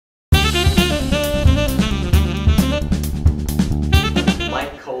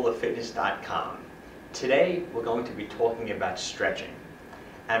fitness.com. Today we're going to be talking about stretching,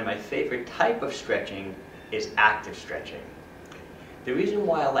 and my favorite type of stretching is active stretching. The reason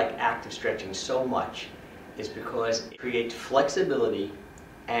why I like active stretching so much is because it creates flexibility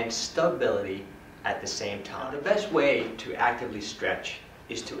and stability at the same time. Now, the best way to actively stretch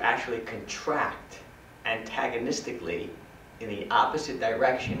is to actually contract antagonistically in the opposite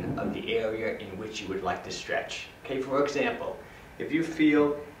direction of the area in which you would like to stretch. Okay, for example, if you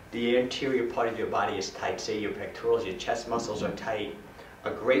feel the anterior part of your body is tight, say your pectorals, your chest muscles are tight,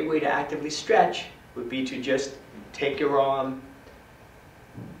 a great way to actively stretch would be to just take your arm,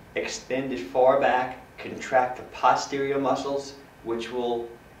 extend it far back, contract the posterior muscles, which will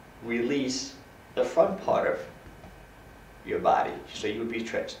release the front part of your body. So you would be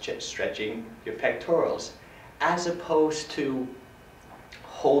stretching your pectorals, as opposed to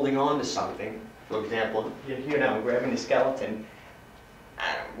holding on to something. For example, here now I'm grabbing the skeleton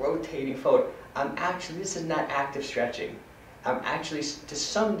and I'm rotating forward. This is not active stretching. I'm actually, to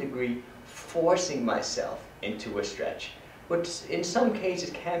some degree, forcing myself into a stretch, which in some cases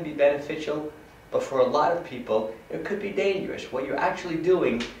can be beneficial, but for a lot of people it could be dangerous. What you're actually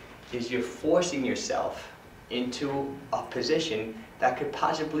doing is you're forcing yourself into a position that could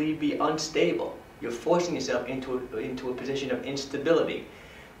possibly be unstable. You're forcing yourself into a position of instability.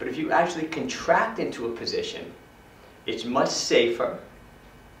 But if you actually contract into a position, it's much safer,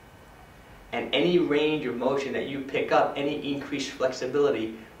 and any range of motion that you pick up, any increased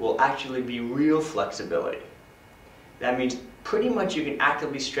flexibility, will actually be real flexibility. That means pretty much you can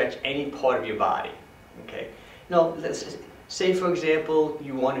actively stretch any part of your body. Okay? Now, let's say, for example,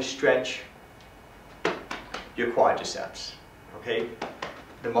 you want to stretch your quadriceps, okay?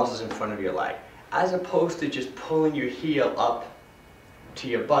 The muscles in front of your leg. As opposed to just pulling your heel up to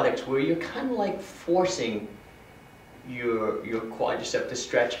your buttocks, where you're kind of like forcing your quadricep to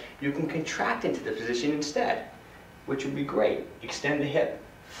stretch, you can contract into the position instead, which would be great. Extend the hip,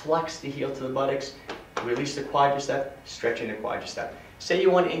 flex the heel to the buttocks, release the quadricep, stretching the quadricep. Say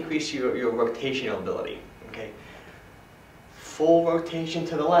you want to increase your rotational ability, okay? Full rotation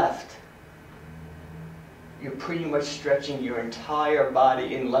to the left. You're pretty much stretching your entire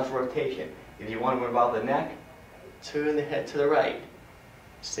body in left rotation. If you want to involve the neck, turn the head to the right.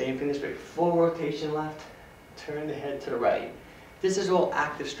 Same thing this way, full rotation left, turn the head to the right. This is all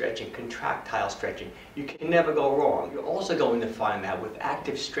active stretching, contractile stretching. You can never go wrong. You're also going to find that with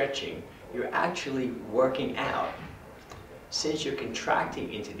active stretching, you're actually working out. Since you're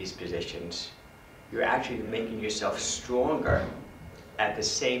contracting into these positions, you're actually making yourself stronger at the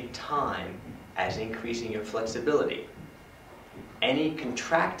same time as increasing your flexibility. Any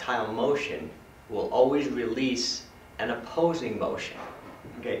contractile motion will always release an opposing motion.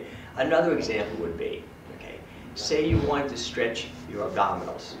 Okay? Another example would be, okay, say you want to stretch your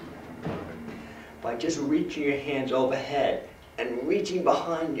abdominals. By just reaching your hands overhead and reaching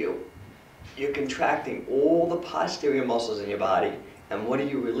behind you, you're contracting all the posterior muscles in your body, and what are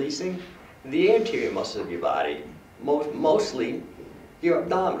you releasing? The anterior muscles of your body, mostly your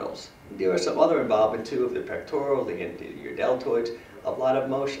abdominals. There are some other involvement too, of the pectoral, your deltoids, a lot of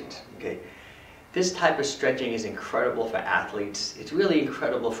motions. Okay, this type of stretching is incredible for athletes. It's really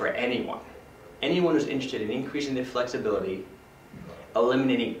incredible for anyone. Anyone who's interested in increasing their flexibility,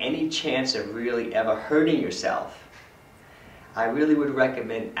 eliminating any chance of really ever hurting yourself. I really would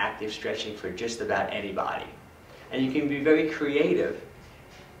recommend active stretching for just about anybody. And you can be very creative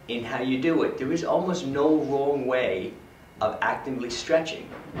in how you do it. There is almost no wrong way of actively stretching,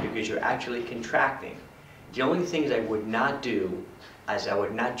 because you're actually contracting. The only things I would not do is I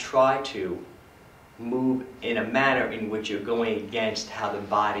would not try to move in a manner in which you're going against how the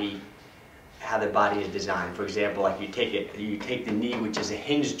body is designed. For example, like you take the knee, which is a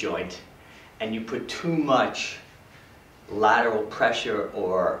hinge joint, and you put too much lateral pressure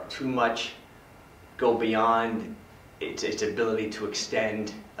or too much go beyond its ability to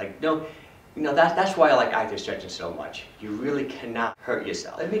extend. Like, no. You know, that's why I like active stretching so much. You really cannot hurt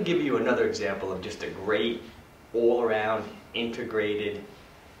yourself. Let me give you another example of just a great, all-around, integrated,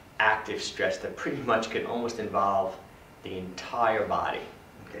 active stretch that pretty much can almost involve the entire body.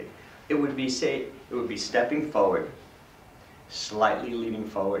 Okay? It would be stepping forward, slightly leaning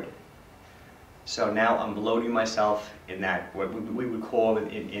forward. So now I'm loading myself in that, what we would call in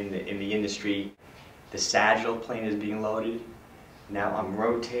the industry, the sagittal plane is being loaded. Now I'm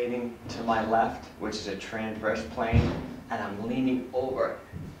rotating to my left, which is a transverse plane, and I'm leaning over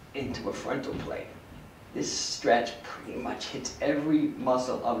into a frontal plane. This stretch pretty much hits every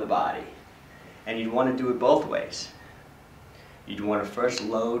muscle of the body. And you'd want to do it both ways. You'd want to first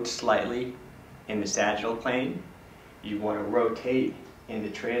load slightly in the sagittal plane. You want to rotate in the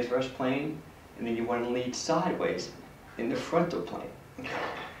transverse plane, and then you want to lean sideways in the frontal plane.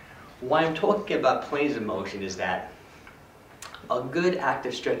 Why I'm talking about planes of motion is that a good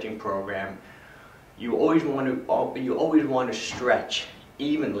active stretching program, you always want to stretch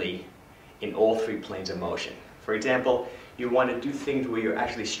evenly in all three planes of motion. For example, you want to do things where you're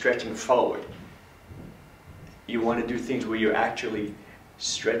actually stretching forward. You want to do things where you're actually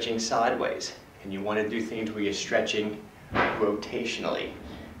stretching sideways. And you want to do things where you're stretching rotationally.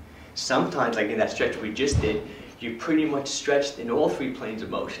 Sometimes, like in that stretch we just did, you pretty much stretched in all three planes of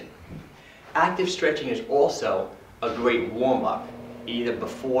motion. Active stretching is also a great warm-up, either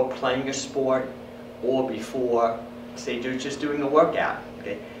before playing a sport or before, say, just doing a workout.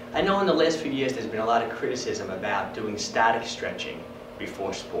 Okay? I know in the last few years there's been a lot of criticism about doing static stretching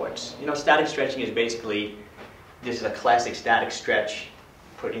before sports. You know, static stretching is basically, this is a classic static stretch,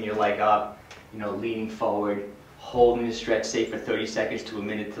 putting your leg up, you know, leaning forward, holding the stretch, say, for 30 seconds to a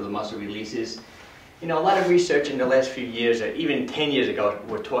minute till the muscle releases. You know, a lot of research in the last few years, or even 10 years ago,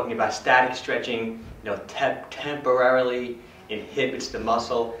 we're talking about static stretching, you know, temporarily inhibits the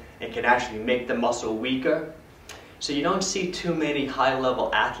muscle and can actually make the muscle weaker. So you don't see too many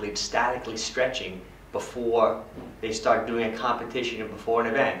high-level athletes statically stretching before they start doing a competition or before an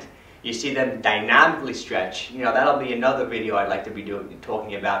event. You see them dynamically stretch. You know, that'll be another video I'd like to be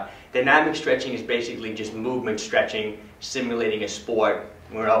talking about. Dynamic stretching is basically just movement stretching, simulating a sport.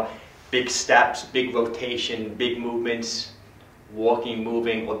 You know, big steps, big rotation, big movements, walking,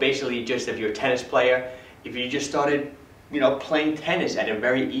 moving, or basically just if you're a tennis player, if you just started, you know, playing tennis at a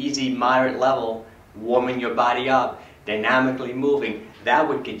very easy, moderate level, warming your body up, dynamically moving, that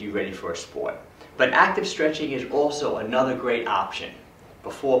would get you ready for a sport. But active stretching is also another great option.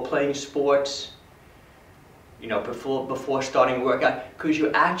 Before playing sports, you know, before starting a workout, because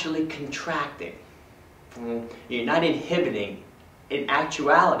you're actually contracting. You're not inhibiting. In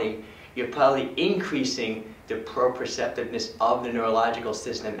actuality, you're probably increasing the proprioceptiveness of the neurological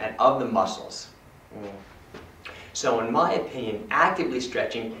system and of the muscles. So in my opinion, actively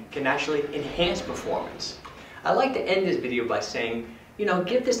stretching can actually enhance performance. I'd like to end this video by saying, you know,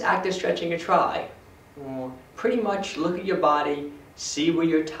 give this active stretching a try. Pretty much look at your body, see where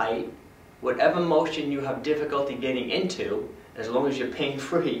you're tight, whatever motion you have difficulty getting into, as long as you're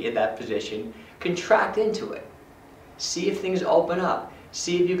pain-free in that position, contract into it. See if things open up.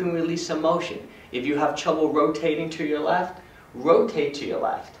 See if you can release some motion. If you have trouble rotating to your left, rotate to your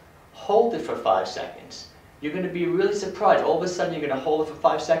left. Hold it for 5 seconds. You're going to be really surprised. All of a sudden you're going to hold it for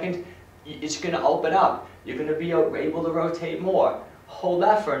 5 seconds, it's going to open up. You're going to be able to rotate more. Hold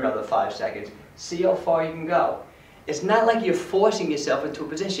that for another 5 seconds. See how far you can go. It's not like you're forcing yourself into a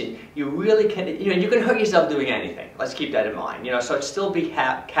position. You really can, you know, you can hurt yourself doing anything. Let's keep that in mind. You know, so still be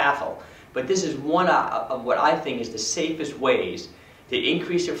careful. But this is one of what I think is the safest ways to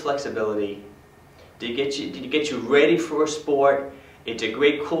increase your flexibility, to get you ready for a sport. It's a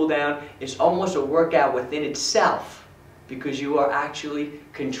great cool down. It's almost a workout within itself because you are actually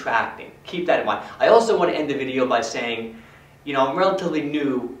contracting. Keep that in mind. I also want to end the video by saying, you know, I'm relatively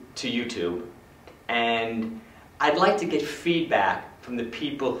new to YouTube, and I'd like to get feedback from the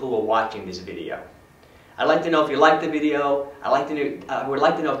people who are watching this video. I'd like to know if you like the video. I would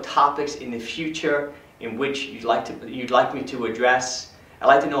like to know topics in the future in which you'd like me to address. I'd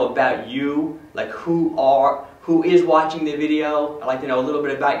like to know about you, like who is watching the video. I'd like to know a little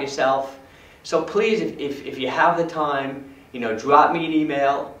bit about yourself. So please, if you have the time, you know, drop me an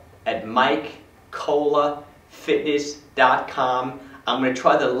email at mikecolafitness.com. I'm going to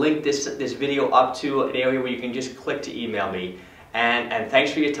try to link this video up to an area where you can just click to email me. And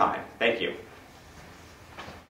thanks for your time. Thank you.